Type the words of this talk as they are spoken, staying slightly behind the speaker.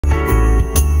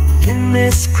In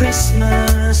this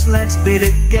Christmas, let's be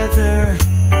together.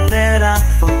 Let our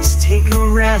folks take a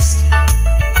rest.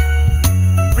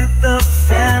 With the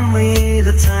family,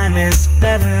 the time is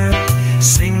better.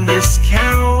 Sing this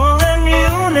carol in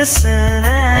unison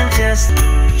and just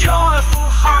joyful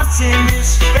hearts in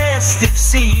this festive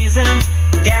season.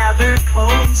 Gather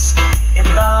close in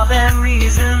love and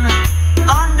reason.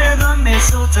 Under the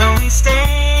mistletoe we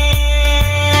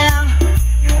stand,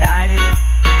 united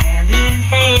hand in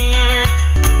hand.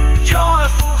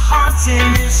 Joyful hearts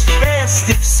in this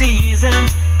festive season.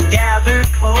 Gather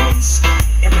close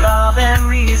in love and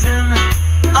reason.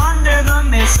 Under the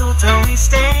mistletoe we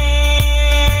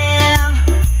stand,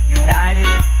 united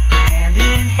hand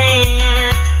in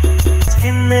hand.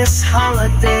 In this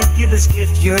holiday, give this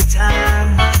gift your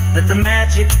time. Let the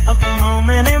magic of the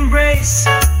moment embrace.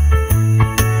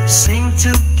 Sing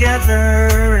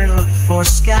together and look for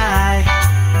sky.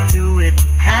 Do it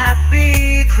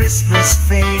happy Christmas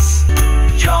face.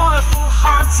 Joyful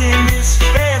hearts in this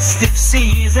festive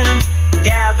season.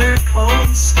 Gather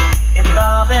close in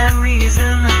love and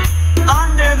reason.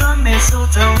 Under the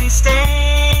mistletoe we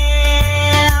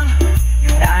stand,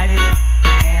 united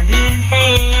hand in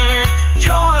hand.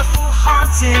 Joyful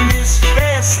hearts in this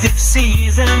festive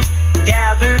season.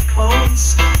 Gather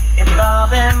close in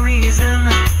love and reason.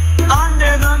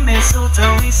 Under the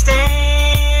mistletoe we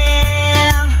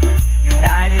stand,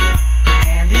 united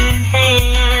hand in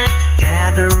hand.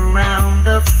 Gather around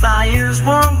the fire's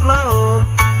warm glow.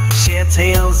 Share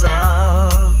tales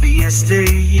of the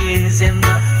yesteryears. In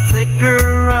the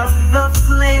flicker of the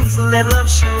flames, let love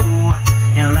show.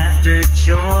 And laughter,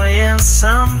 joy, and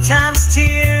sometimes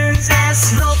tears. As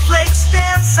snowflakes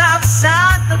dance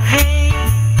outside the pane,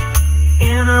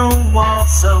 in a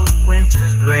waltz of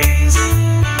winter's grace.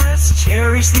 Let's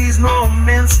cherish these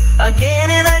moments again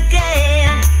and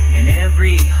again. In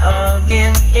every hug,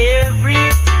 in every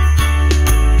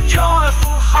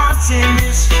joyful hearts in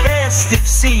this festive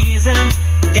season.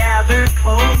 Gather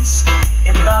close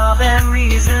in love and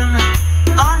reason.